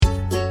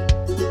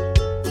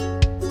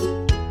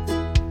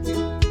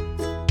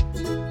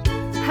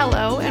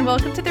Hello, and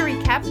welcome to the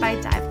recap by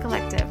Dive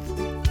Collective.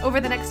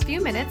 Over the next few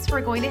minutes,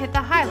 we're going to hit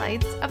the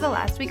highlights of the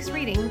last week's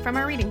reading from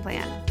our reading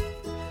plan.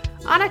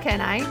 Annika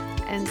and I,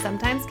 and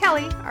sometimes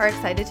Kelly, are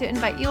excited to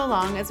invite you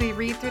along as we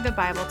read through the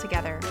Bible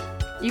together.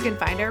 You can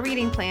find our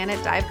reading plan at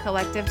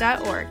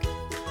divecollective.org.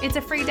 It's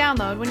a free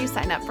download when you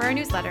sign up for our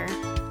newsletter.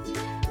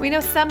 We know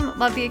some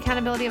love the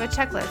accountability of a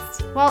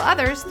checklist, while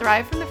others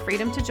thrive from the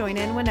freedom to join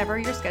in whenever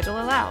your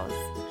schedule allows.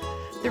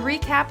 The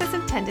recap is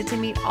intended to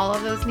meet all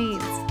of those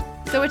needs.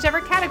 So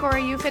whichever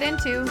category you fit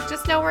into,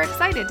 just know we're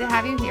excited to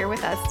have you here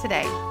with us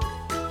today.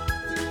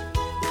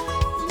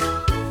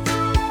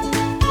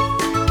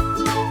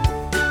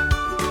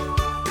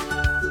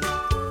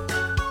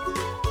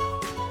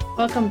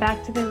 Welcome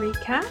back to the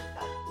recap.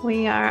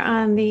 We are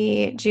on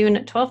the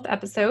June 12th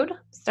episode,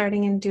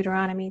 starting in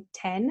Deuteronomy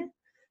 10,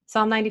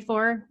 Psalm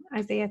 94,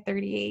 Isaiah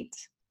 38.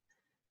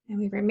 And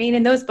we remain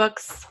in those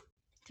books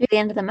through the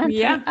end of the month.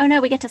 Yeah. Right? Oh no,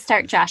 we get to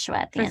start Joshua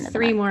at the end of the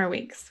month. 3 more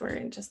weeks. We're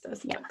in just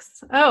those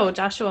books. Oh,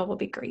 Joshua will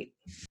be great.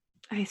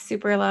 I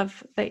super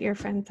love that your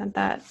friend sent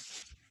that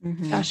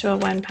Joshua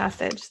 1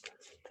 passage.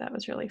 That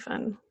was really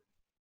fun.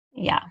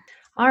 Yeah.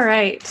 All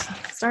right.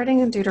 Starting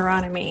in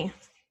Deuteronomy.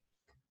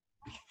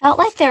 Felt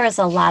like there was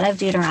a lot of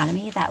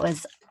Deuteronomy that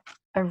was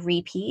a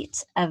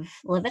repeat of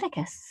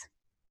Leviticus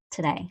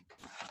today.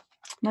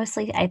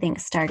 Mostly, I think,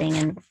 starting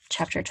in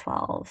chapter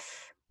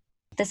 12.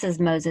 This is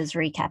Moses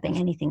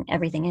recapping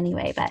everything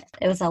anyway, but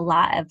it was a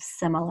lot of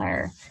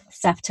similar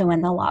stuff to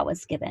when the law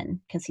was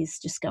given because he's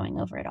just going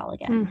over it all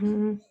again.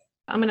 Mm-hmm.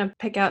 I'm going to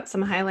pick out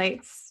some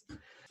highlights.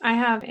 I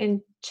have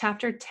in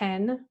chapter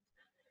 10,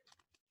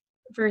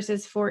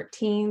 verses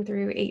 14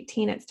 through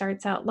 18, it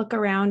starts out, "Look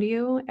around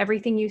you.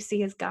 Everything you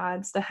see is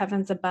God's, the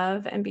heavens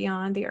above and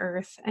beyond the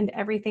earth and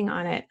everything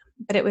on it.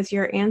 But it was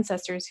your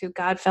ancestors who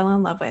God fell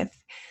in love with.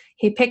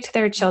 He picked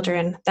their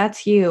children.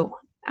 That's you.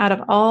 Out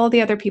of all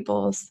the other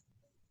peoples.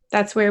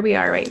 That's where we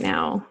are right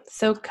now.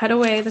 So cut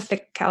away the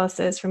thick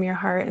calluses from your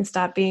heart and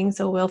stop being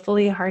so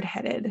willfully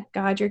hard-headed.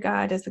 God, your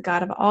God, is the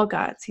God of all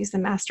gods. He's the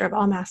master of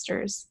all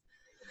masters.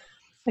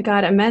 A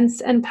God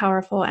immense and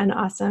powerful and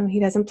awesome. He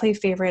doesn't play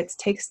favorites,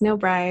 takes no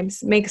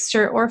bribes, makes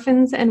sure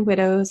orphans and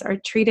widows are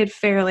treated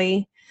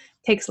fairly,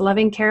 takes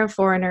loving care of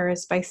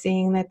foreigners by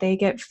seeing that they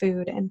get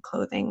food and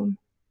clothing."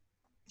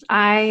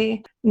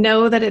 I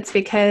know that it's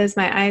because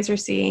my eyes are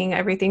seeing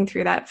everything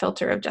through that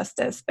filter of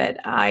justice, but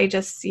I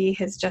just see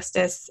his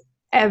justice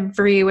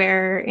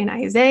everywhere in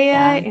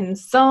Isaiah, in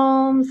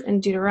Psalms,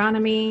 in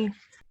Deuteronomy.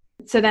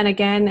 So then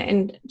again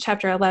in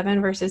chapter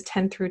 11, verses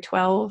 10 through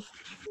 12,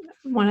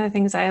 one of the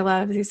things I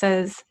love is he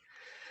says,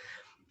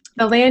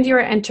 "The land you are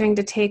entering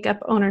to take up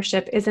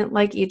ownership isn't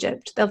like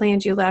Egypt, the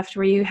land you left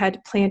where you had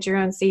to plant your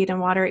own seed and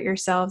water it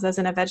yourselves as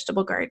in a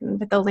vegetable garden.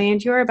 But the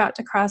land you are about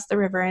to cross the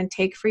river and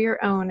take for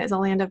your own is a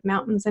land of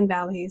mountains and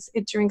valleys.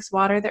 It drinks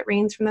water that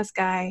rains from the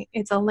sky.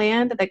 It's a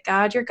land that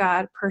God, your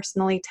God,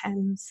 personally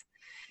tends.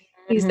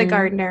 He's the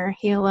gardener.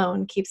 He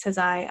alone keeps his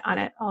eye on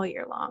it all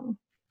year long."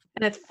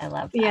 And I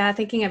love that. Yeah,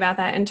 thinking about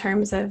that in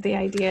terms of the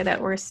idea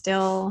that we're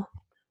still,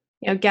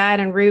 Gad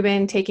and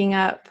Reuben taking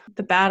up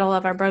the battle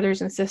of our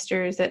brothers and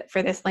sisters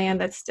for this land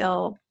that's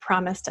still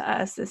promised to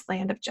us, this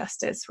land of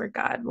justice where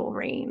God will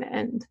reign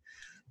and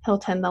he'll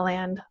tend the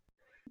land.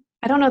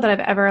 I don't know that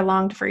I've ever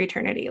longed for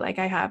eternity like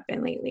I have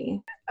been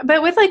lately,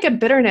 but with like a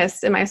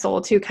bitterness in my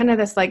soul too, kind of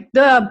this like,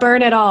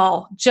 burn it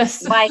all.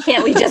 Just why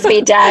can't we just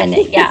be done?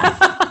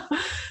 Yeah.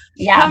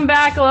 Yeah. Come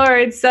back,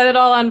 Lord, set it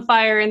all on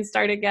fire and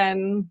start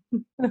again.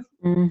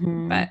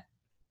 But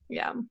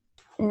yeah.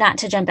 Not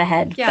to jump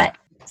ahead, but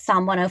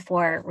Psalm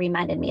 104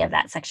 reminded me of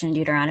that section in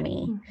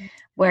Deuteronomy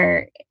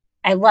where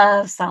I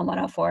love Psalm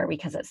 104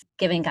 because it's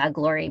giving God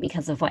glory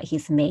because of what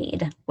he's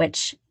made,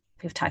 which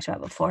we've talked about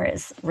before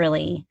is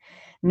really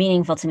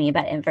meaningful to me.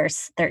 But in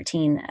verse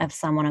 13 of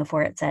Psalm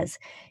 104, it says,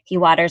 "He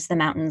waters the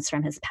mountains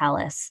from his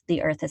palace.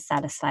 The earth is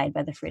satisfied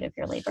by the fruit of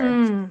your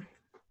labor."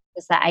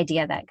 It's the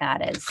idea that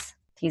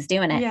he's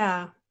doing it.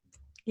 Yeah.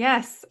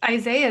 Yes,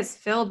 Isaiah is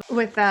filled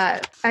with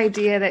that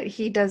idea that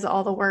he does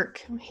all the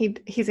work.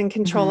 He's in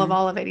control of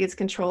all of it. He's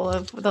control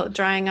of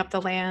drying up the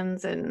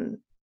lands and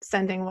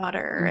sending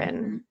water.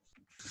 And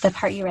the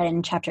part you read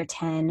in chapter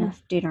 10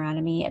 of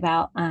Deuteronomy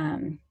about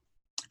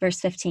verse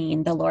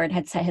 15, "The Lord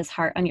had set his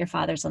heart on your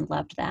fathers and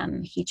loved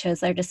them. He chose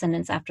their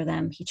descendants after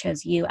them. He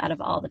chose you out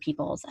of all the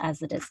peoples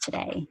as it is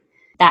today."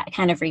 That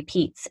kind of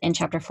repeats in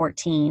chapter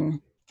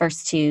 14.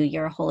 Verse 2,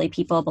 "You're a holy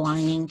people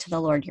belonging to the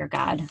Lord your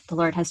God. The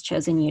Lord has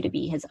chosen you to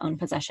be his own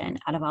possession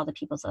out of all the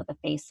peoples of the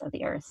face of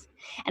the earth."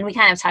 And we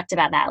kind of talked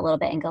about that a little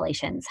bit in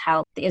Galatians,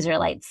 how the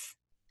Israelites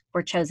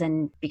were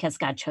chosen because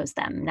God chose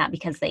them, not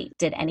because they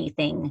did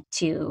anything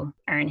to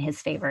earn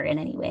his favor in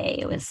any way.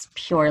 It was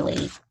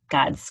purely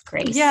God's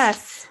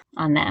grace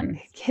on them.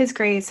 His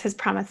grace, his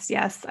promise.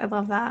 Yes, I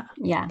love that.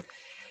 Yeah.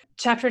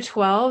 Chapter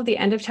 12, the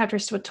end of chapter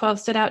 12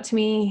 stood out to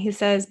me. He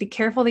says, "Be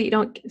careful that you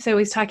don't," so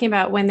he's talking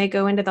about when they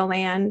go into the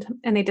land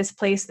and they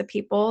displace the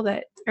people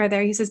that are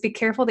there. He says, "Be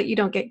careful that you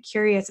don't get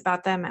curious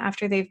about them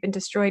after they've been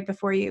destroyed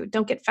before you.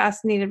 Don't get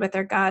fascinated with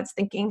their gods,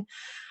 thinking,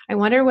 I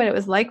wonder what it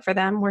was like for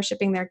them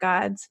worshiping their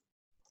gods.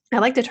 I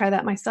like to try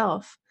that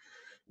myself.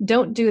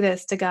 Don't do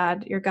this to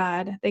God, your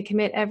God. They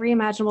commit every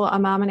imaginable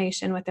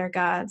abomination with their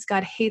gods.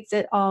 God hates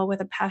it all with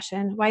a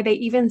passion. Why they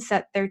even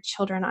set their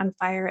children on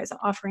fire as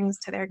offerings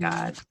to their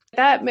God.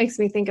 That makes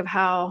me think of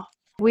how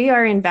we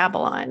are in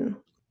Babylon.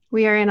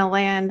 We are in a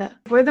land,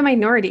 we're the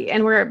minority,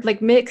 and we're like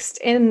mixed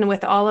in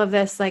with all of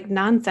this like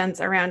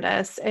nonsense around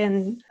us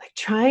and like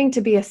trying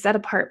to be a set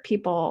apart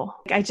people.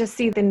 I just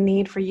see the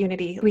need for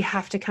unity. We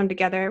have to come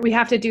together. We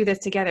have to do this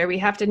together. We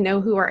have to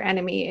know who our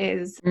enemy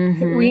is.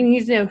 We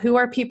need to know who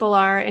our people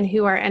are and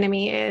who our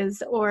enemy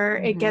is, or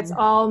it gets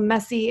all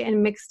messy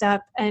and mixed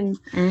up and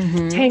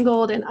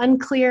tangled and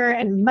unclear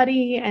and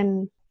muddy,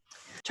 and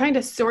trying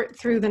to sort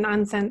through the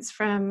nonsense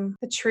from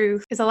the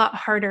truth is a lot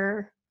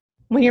harder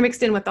when you're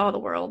mixed in with all the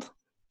world.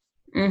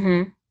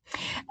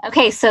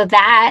 Okay, so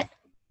that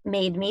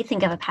made me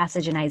think of a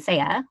passage in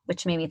Isaiah,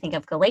 which made me think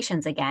of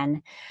Galatians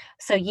again.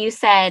 So you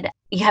said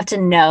you have to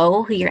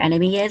know who your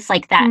enemy is,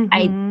 like that.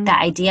 The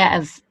idea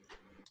of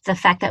the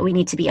fact that we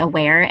need to be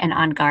aware and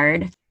on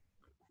guard.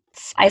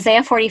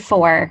 Isaiah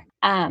 44,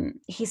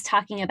 he's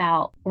talking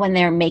about when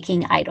they're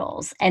making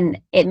idols,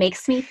 and it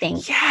makes me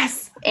think.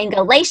 Yes. In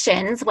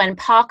Galatians, when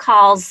Paul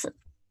calls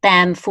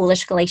them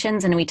foolish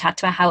Galatians, and we talked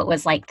about how it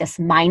was like this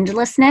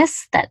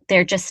mindlessness, that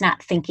they're just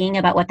not thinking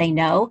about what they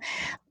know.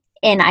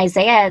 In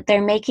Isaiah,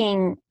 they're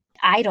making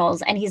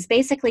idols, and he's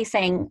basically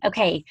saying,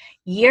 okay,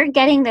 you're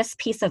getting this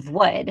piece of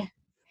wood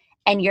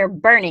and you're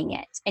burning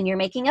it, and you're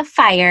making a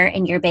fire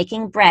and you're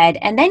baking bread,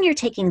 and then you're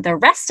taking the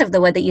rest of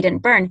the wood that you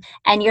didn't burn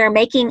and you're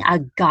making a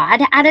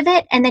god out of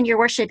it, and then you're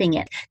worshiping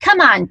it.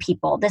 Come on,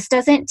 people. This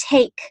doesn't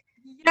take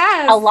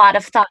a lot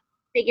of thought.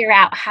 Figure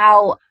out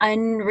how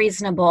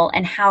unreasonable,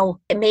 and how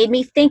it made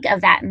me think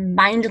of that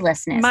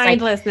mindlessness.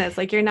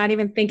 Like you're not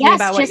even thinking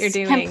about what you're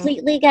doing.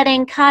 Completely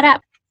getting caught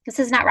up. This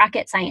is not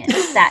rocket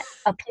science. That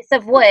a piece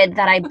of wood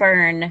that I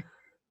burn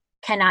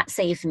cannot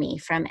save me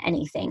from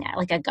anything.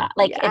 Like a god.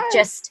 Like it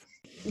just,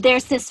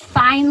 there's this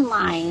fine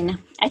line.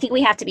 I think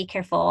we have to be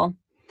careful,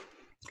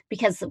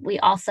 because we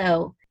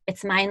also,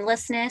 it's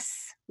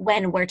mindlessness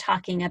when we're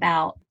talking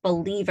about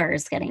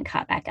believers getting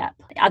caught back up.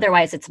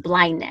 Otherwise, it's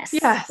blindness.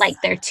 Yes. Like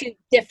they're two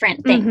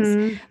different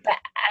things. But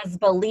as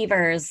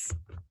believers,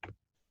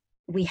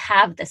 we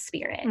have the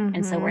Spirit.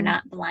 And so we're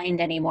not blind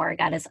anymore.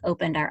 God has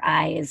opened our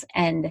eyes,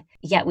 and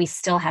yet we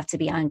still have to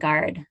be on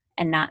guard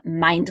and not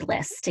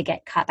mindless to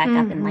get caught back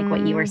up in like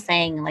what you were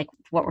saying, like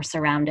what we're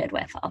surrounded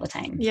with all the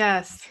time.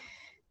 Yes.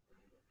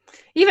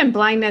 Even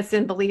blindness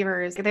in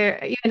believers,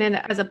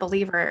 as a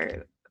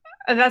believer,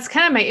 that's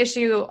kind of my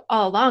issue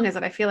all along, is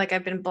that I feel like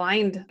I've been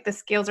blind. The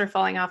scales are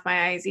falling off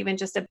my eyes, even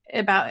just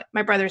about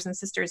my brothers and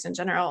sisters in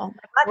general.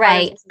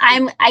 Right.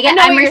 I'm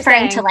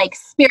referring to like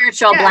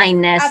spiritual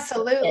blindness.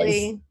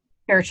 Absolutely.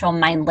 Spiritual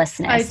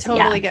mindlessness. I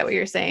totally get what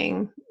you're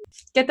saying.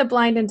 Get the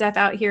blind and deaf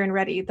out here and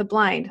ready. The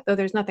blind, though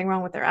there's nothing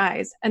wrong with their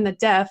eyes, and the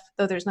deaf,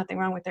 though there's nothing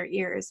wrong with their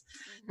ears.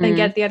 Then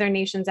get the other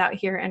nations out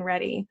here and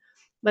ready.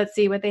 Let's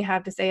see what they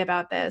have to say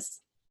about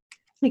this.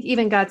 Like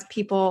even God's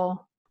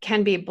people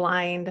can be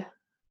blind.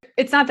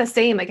 It's not the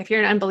same. Like if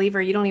you're an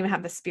unbeliever, you don't even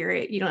have the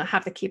Spirit. You don't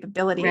have the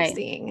capability of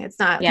seeing. It's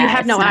not, you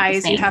have no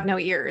eyes, you have no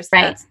ears.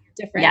 Right. That's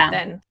different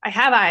than I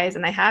have eyes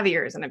and I have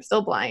ears and I'm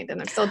still blind and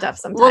I'm still deaf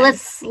sometimes. Well,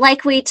 it's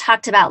like we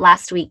talked about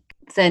last week,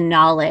 the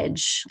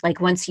knowledge, like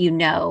once you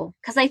know,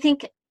 because I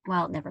think,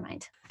 well, never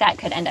mind. That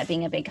could end up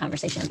being a big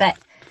conversation, but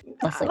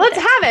let's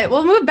have it.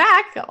 We'll move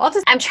back.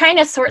 I'm trying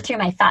to sort through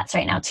my thoughts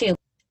right now too.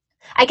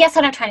 I guess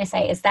what I'm trying to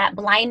say is that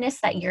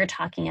blindness that you're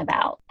talking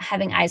about,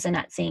 having eyes and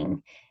not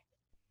seeing,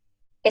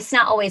 it's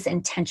not always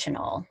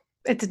intentional.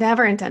 It's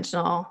never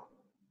intentional.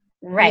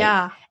 Right.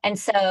 Yeah. And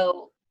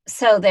so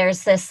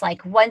there's this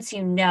like, once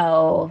you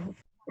know,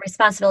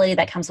 responsibility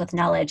that comes with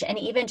knowledge. And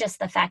even just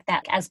the fact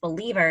that as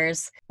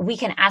believers, we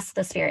can ask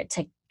the Spirit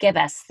to give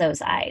us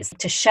those eyes,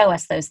 to show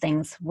us those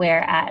things,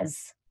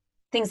 whereas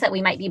things that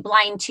we might be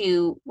blind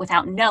to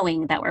without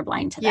knowing that we're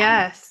blind to them.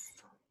 Yes.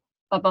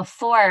 But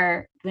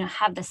before, we don't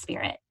have the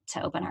Spirit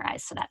to open our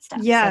eyes to that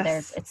stuff.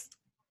 Yes. So it's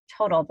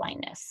total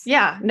blindness.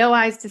 Yeah. No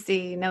eyes to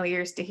see, no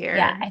ears to hear.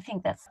 Yeah. I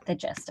think that's the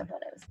gist of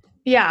what it is.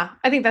 Yeah.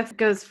 I think that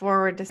goes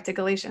forward to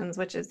Galatians,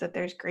 which is that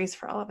there's grace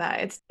for all of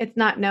that. It's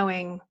not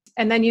knowing,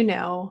 and then you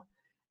know,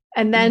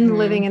 and then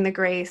living in the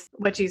grace,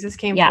 what Jesus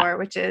came for,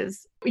 which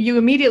is you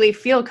immediately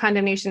feel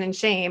condemnation and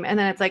shame. And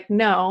then it's like,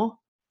 no,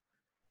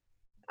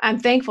 I'm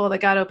thankful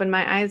that God opened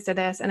my eyes to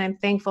this. And I'm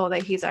thankful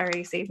that he's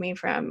already saved me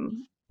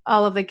from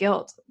all of the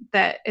guilt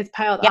that is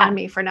piled on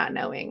me for not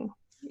knowing.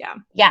 Yeah.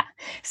 Yeah.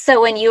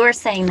 So when you were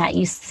saying that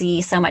you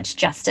see so much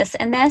justice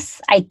in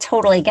this, I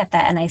totally get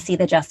that. And I see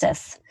the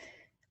justice.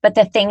 But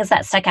the things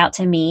that stuck out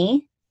to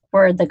me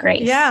were the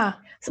grace. Yeah.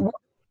 So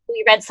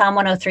we read Psalm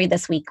 103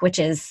 this week,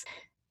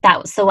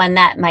 that was the one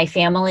that my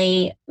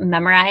family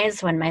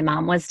memorized when my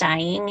mom was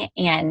dying.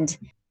 And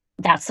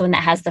that's the one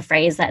that has the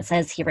phrase that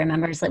says, he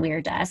remembers that we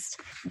are dust.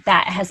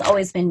 That has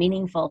always been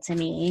meaningful to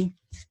me.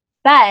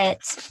 But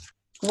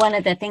one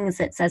of the things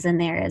it says in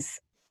there is,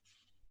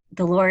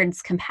 the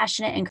Lord's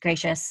compassionate and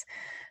gracious,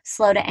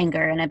 slow to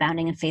anger and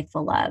abounding in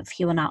faithful love.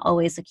 He will not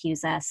always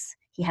accuse us.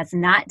 He has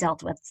not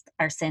dealt with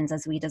our sins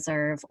as we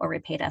deserve or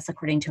repaid us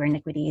according to our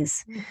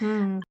iniquities.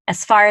 Mm-hmm.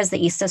 As far as the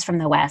east is from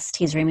the west,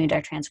 he's removed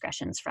our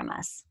transgressions from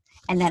us.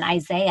 And then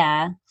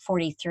Isaiah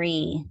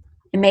 43,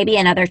 and maybe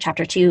another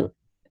chapter 2,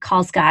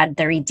 calls God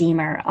the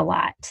Redeemer a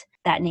lot.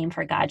 That name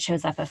for God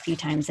shows up a few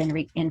times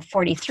in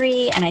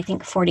 43 and I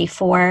think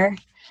 44.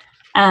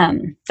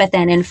 But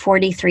then in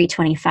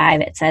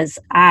 43:25, it says,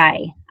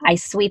 I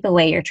sweep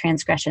away your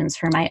transgressions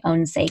for my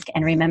own sake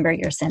and remember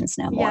your sins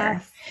no more.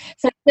 Yes.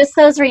 So just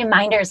those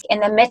reminders in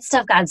the midst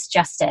of God's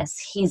justice,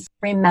 he's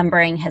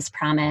remembering his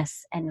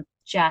promise and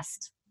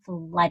just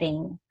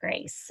flooding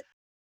grace.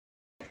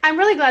 I'm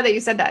really glad that you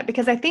said that,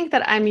 because I think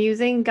that I'm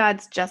using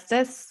God's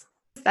justice.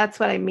 That's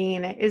what I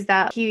mean, is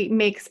that he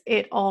makes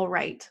it all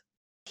right.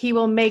 He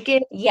will make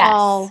it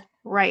all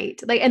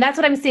right. Like, and that's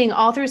what I'm seeing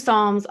all through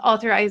Psalms, all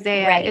through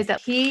Isaiah, is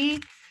that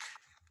he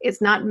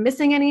is not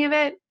missing any of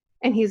it,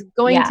 and he's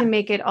going to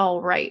make it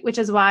all right, which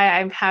is why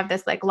I have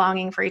this like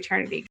longing for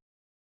eternity.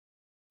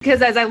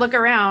 Because as I look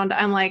around,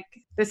 I'm like,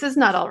 this is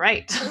not all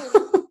right.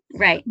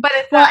 Right. But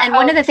it's and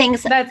one of the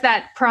things that's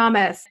that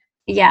promise.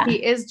 Yeah.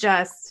 He is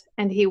just,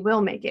 and he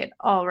will make it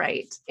all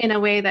right in a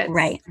way that's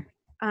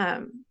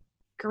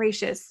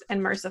gracious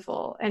and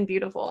merciful and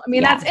beautiful. I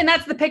mean,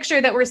 that's the picture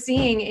that we're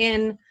seeing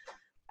in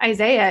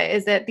Isaiah,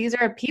 is that these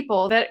are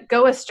people that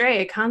go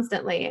astray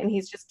constantly, and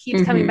he's just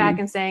keeps coming back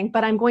and saying,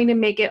 but I'm going to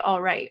make it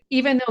all right,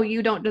 even though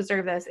you don't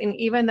deserve this, and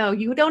even though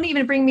you don't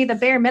even bring me the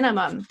bare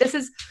minimum. This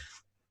is,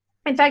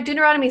 in fact,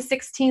 Deuteronomy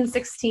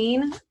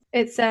 16:16,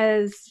 it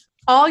says,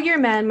 all your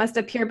men must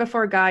appear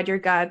before God, your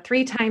God,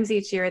 3 times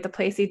each year at the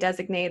place he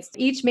designates.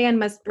 Each man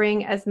must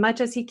bring as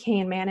much as he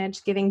can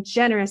manage, giving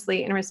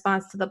generously in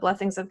response to the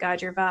blessings of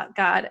God, your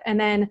God. And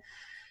then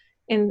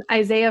in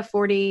Isaiah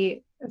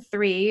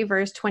 43,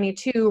 verse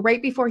 22,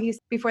 right before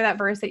that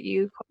verse that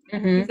you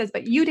quoted, he says,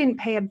 but you didn't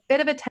pay a bit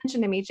of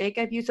attention to me,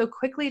 Jacob. You so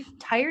quickly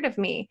tired of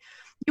me.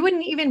 You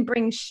wouldn't even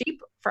bring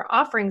sheep for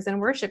offerings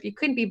and worship. You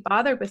couldn't be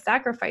bothered with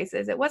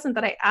sacrifices. It wasn't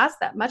that I asked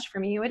that much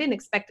from you. I didn't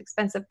expect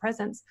expensive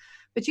presents,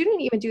 but you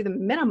didn't even do the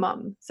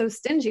minimum. So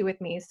stingy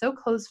with me, so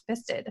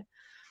close-fisted.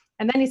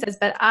 And then he says,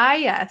 but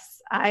I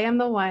am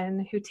the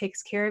one who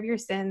takes care of your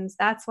sins.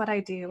 That's what I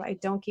do. I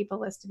don't keep a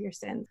list of your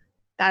sins.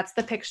 That's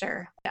the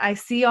picture. I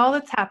see all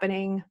that's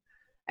happening.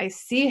 I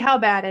see how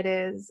bad it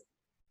is.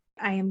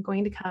 I am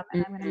going to come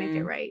and I'm going to make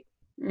it right.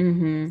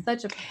 And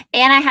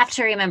I have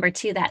to remember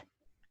too that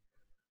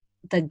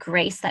the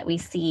grace that we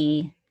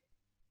see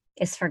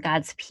is for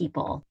God's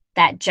people.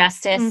 That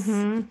justice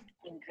and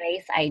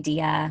grace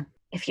idea,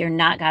 if you're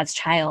not God's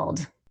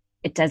child,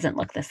 it doesn't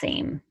look the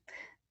same.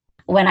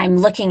 When I'm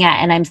looking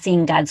at and I'm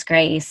seeing God's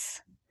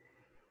grace,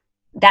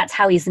 that's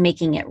how he's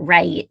making it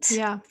right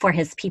for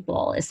his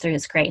people, is through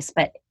his grace,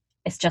 but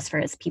it's just for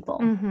his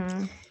people.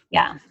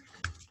 Yeah.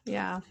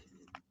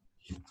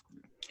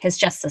 His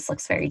justice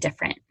looks very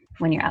different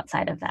when you're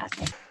outside of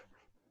that.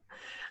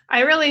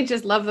 I really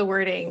just love the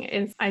wording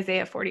in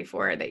Isaiah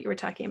 44 that you were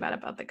talking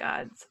about the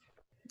gods.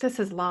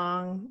 This is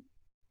long,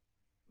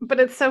 but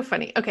it's so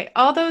funny. Okay,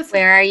 all those.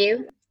 Where are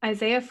you?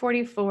 Isaiah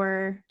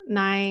 44,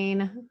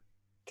 9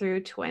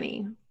 through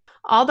 20.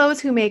 All those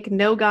who make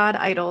no God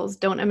idols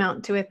don't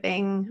amount to a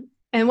thing,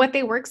 and what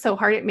they work so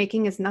hard at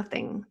making is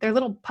nothing. Their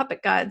little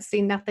puppet gods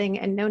see nothing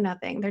and know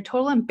nothing. They're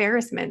total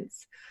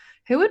embarrassments.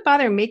 Who would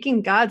bother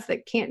making gods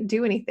that can't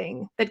do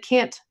anything, that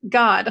can't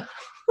God?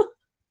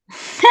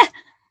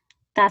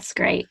 That's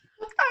great.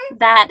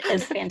 That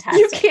is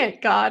fantastic. You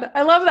can't God.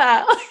 I love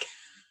that.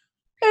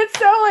 It's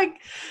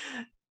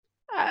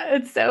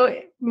so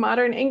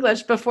modern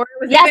English before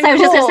it was even I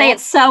was just going to say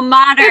it's so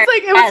modern.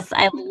 It's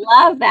I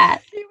love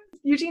that.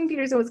 Eugene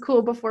Peterson was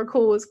cool before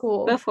cool was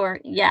cool.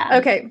 Yeah.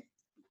 Okay.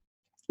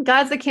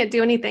 Gods that can't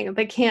do anything.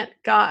 They can't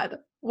God.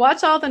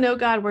 Watch all the no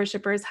God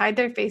worshipers hide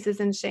their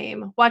faces in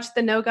shame. Watch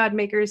the no God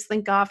makers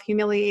slink off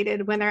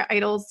humiliated when their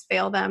idols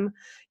fail them.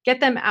 Get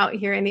them out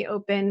here in the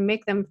open.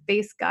 Make them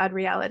face God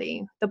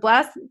reality.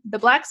 The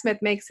blacksmith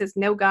makes his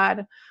no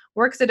God,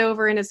 works it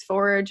over in his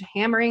forge,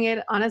 hammering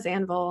it on his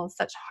anvil.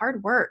 Such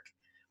hard work.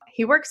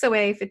 He works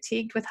away,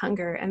 fatigued with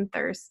hunger and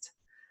thirst.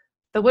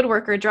 The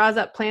woodworker draws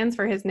up plans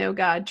for his no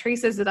God,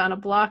 traces it on a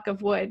block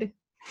of wood.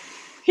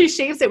 He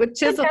shapes it with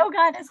chisels. No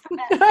God is the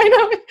best. I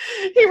know.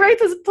 He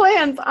writes his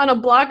plans on a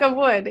block of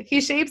wood. He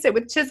shapes it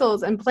with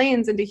chisels and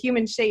planes into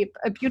human shape.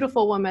 A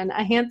beautiful woman,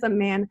 a handsome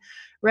man,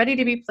 ready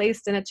to be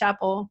placed in a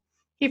chapel.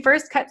 He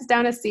first cuts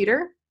down a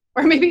cedar,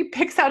 or maybe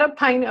picks out a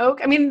pine oak.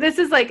 I mean, this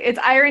is like, it's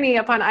irony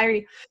upon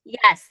irony.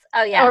 Yes.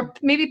 Oh, yeah. Or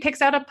maybe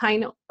picks out a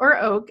pine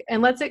or oak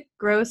and lets it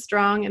grow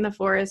strong in the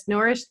forest,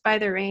 nourished by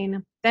the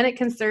rain. Then it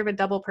can serve a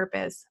double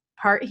purpose.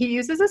 Part he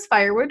uses as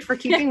firewood for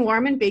keeping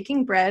warm and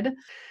baking bread.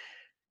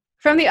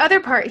 From the other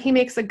part, he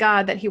makes a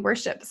god that he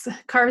worships,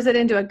 carves it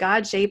into a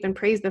god shape and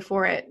prays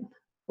before it.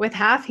 With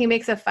half, he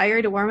makes a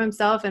fire to warm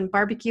himself and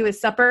barbecue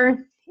his supper.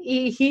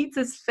 He heats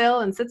his fill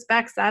and sits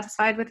back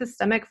satisfied with his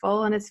stomach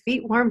full and his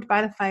feet warmed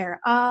by the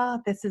fire. Ah,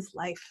 this is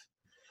life.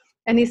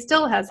 And he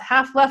still has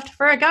half left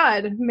for a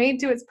god, made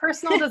to its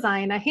personal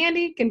design, a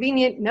handy,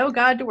 convenient, no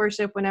god to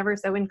worship whenever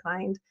so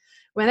inclined.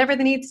 Whenever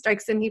the need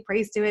strikes him, he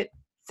prays to it.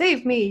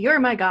 Save me, you're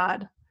my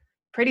God.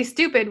 Pretty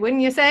stupid,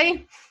 wouldn't you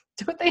say?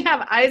 Don't they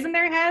have eyes in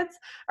their heads?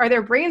 Are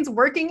their brains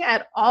working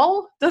at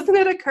all? Doesn't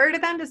it occur to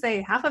them to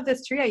say, half of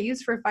this tree I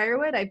used for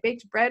firewood, I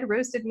baked bread,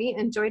 roasted meat,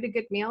 enjoyed a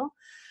good meal,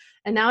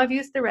 and now I've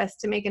used the rest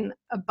to make an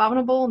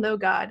abominable no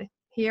God.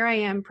 Here I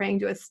am praying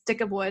to a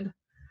stick of wood.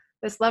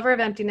 This lover of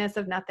emptiness,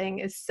 of nothing,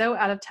 is so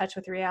out of touch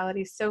with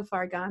reality, so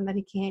far gone that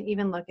he can't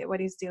even look at what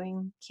he's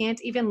doing,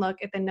 can't even look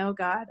at the no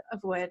God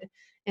of wood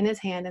in his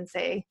hand and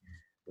say,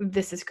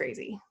 this is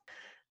crazy.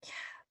 Yeah,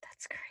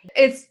 that's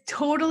great. It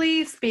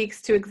totally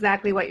speaks to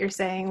exactly what you're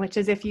saying, which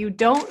is if you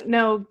don't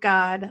know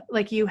God,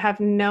 like you're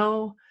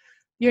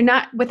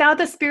not, without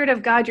the Spirit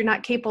of God, you're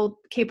not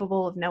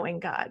capable of knowing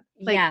God.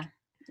 Like,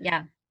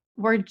 yeah.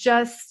 We're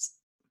just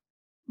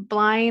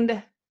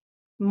blind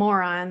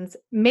morons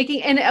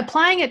making and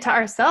applying it to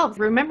ourselves,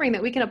 remembering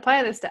that we can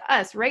apply this to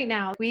us right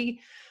now. We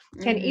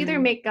can either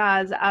make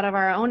gods out of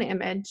our own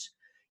image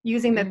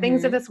using the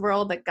things of this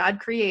world that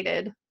God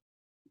created,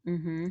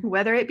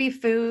 whether it be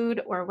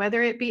food or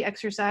whether it be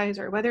exercise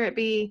or whether it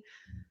be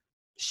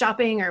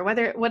shopping or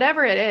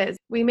whatever it is.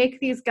 We make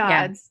these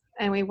gods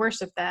and we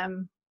worship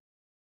them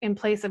in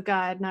place of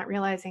God, not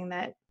realizing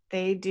that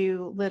they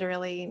do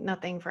literally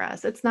nothing for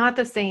us. It's not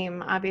the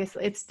same,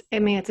 obviously.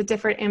 It's a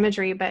different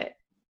imagery, but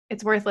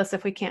it's worthless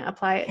if we can't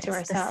apply it to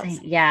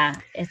ourselves. Yeah,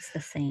 it's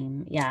the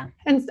same. Yeah.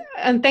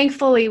 And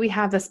thankfully we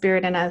have the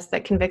Spirit in us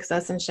that convicts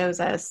us and shows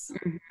us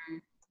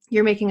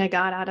you're making a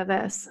God out of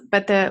this.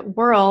 But the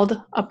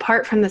world,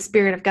 apart from the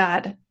Spirit of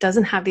God,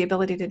 doesn't have the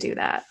ability to do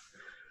that.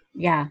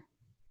 Yeah.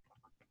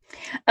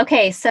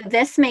 Okay, so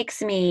this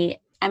makes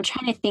me, I'm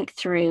trying to think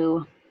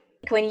through,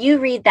 when you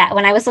read that,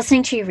 when I was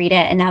listening to you read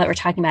it, and now that we're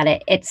talking about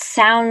it, it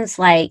sounds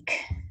like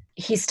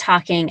he's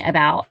talking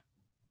about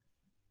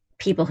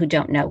people who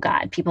don't know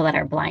God, people that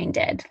are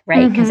blinded,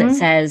 right? Because it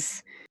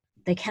says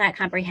they cannot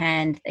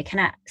comprehend, they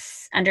cannot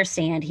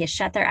understand. He has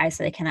shut their eyes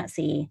so they cannot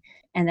see,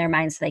 and their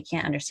minds so they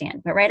can't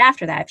understand. But right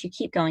after that, if you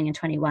keep going in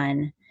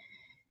 21,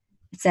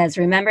 it says,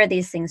 remember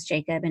these things,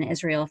 Jacob and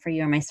Israel, for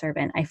you are my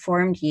servant. I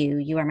formed you,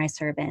 you are my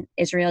servant.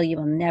 Israel, you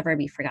will never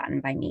be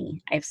forgotten by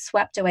me. I've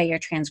swept away your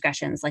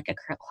transgressions like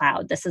a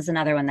cloud. This is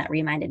another one that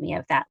reminded me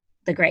of that,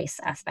 the grace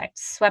aspect.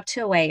 Swept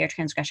away your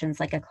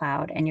transgressions like a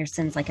cloud and your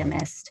sins like a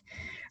mist.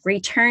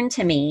 Return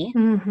to me,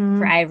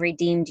 for I have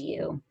redeemed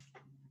you.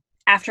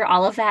 After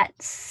all of that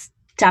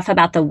stuff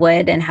about the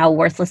wood and how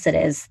worthless it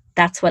is,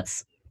 that's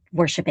what's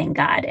worshiping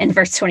God. In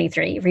verse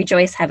 23,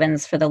 rejoice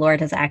heavens, for the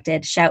Lord has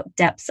acted. Shout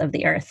depths of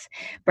the earth.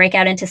 Break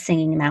out into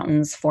singing,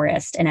 mountains,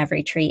 forest, and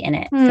every tree in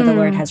it. For the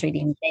Lord has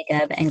redeemed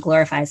Jacob and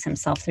glorifies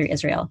himself through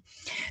Israel.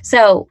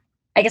 So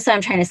I guess what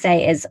I'm trying to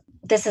say is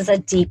this is a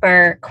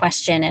deeper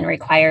question and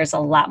requires a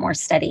lot more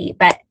study.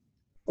 But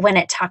when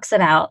it talks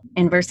about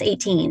in verse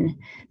 18,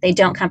 they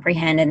don't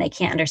comprehend and they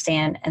can't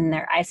understand and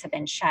their eyes have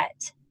been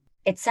shut,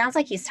 it sounds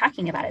like he's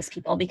talking about his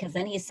people, because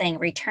then he's saying,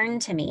 return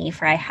to me,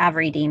 for I have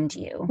redeemed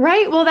you.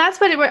 Right. Well,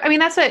 that's what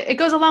it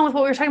goes along with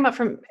what we were talking about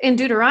in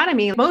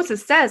Deuteronomy.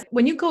 Moses says,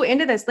 when you go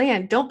into this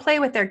land, don't play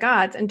with their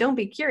gods and don't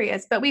be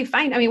curious. But we're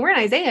in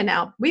Isaiah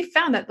now. We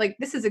found that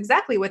this is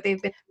exactly what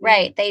they've been.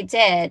 Right. They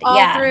did.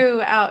 All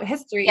throughout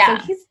history. Yeah.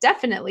 So he's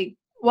definitely,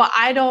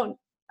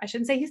 I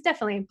shouldn't say he's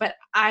definitely, but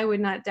I would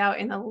not doubt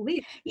in the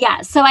least.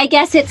 Yeah. So I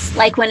guess it's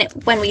like when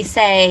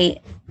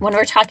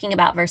we're talking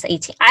about verse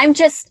 18,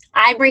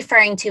 I'm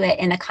referring to it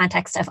in the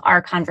context of our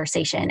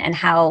conversation and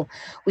how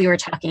we were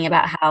talking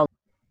about how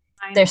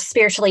they're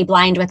spiritually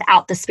blind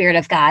without the Spirit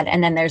of God.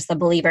 And then there's the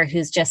believer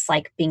who's just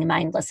like being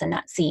mindless and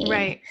not seeing,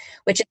 right?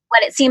 Which is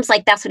what it seems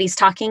like that's what he's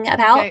talking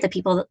about. Okay. The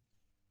people,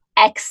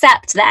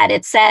 except that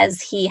it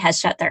says he has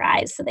shut their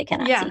eyes so they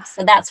cannot see.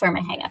 So that's where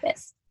my hang up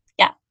is.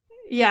 Yeah.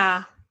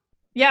 Yeah.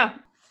 Yeah.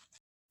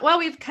 Well,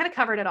 we've kind of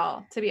covered it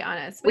all, to be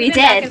honest. We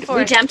did.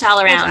 We jumped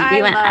all around.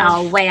 We went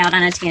all way out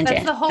on a tangent.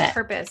 That's the whole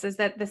purpose, is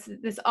that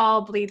this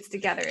all bleeds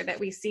together, that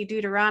we see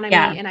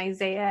Deuteronomy in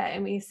Isaiah,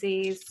 and we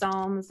see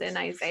Psalms in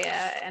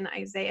Isaiah, and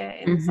Isaiah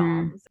in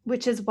Psalms,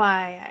 which is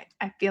why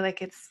I feel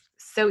like it's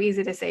so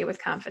easy to say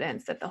with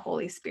confidence that the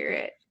Holy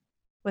Spirit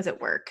was at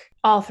work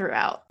all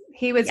throughout.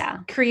 He was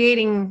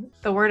creating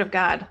the Word of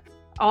God.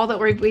 All that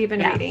we've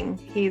been reading,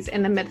 he's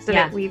in the midst of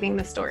it, weaving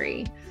the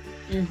story.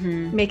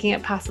 Making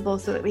it possible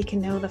so that we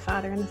can know the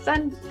Father and the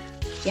Son.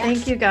 Yes.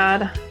 Thank you,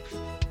 God.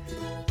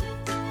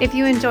 If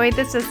you enjoyed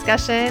this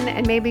discussion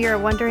and maybe you're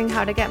wondering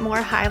how to get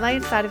more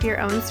highlights out of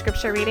your own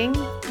scripture reading,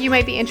 you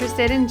might be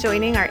interested in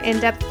joining our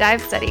in-depth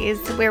dive studies,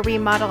 where we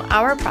model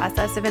our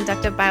process of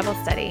inductive Bible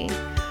study.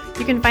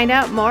 You can find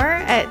out more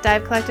at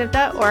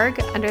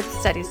divecollective.org under the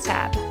Studies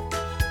tab.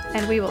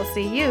 And we will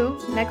see you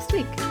next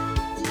week.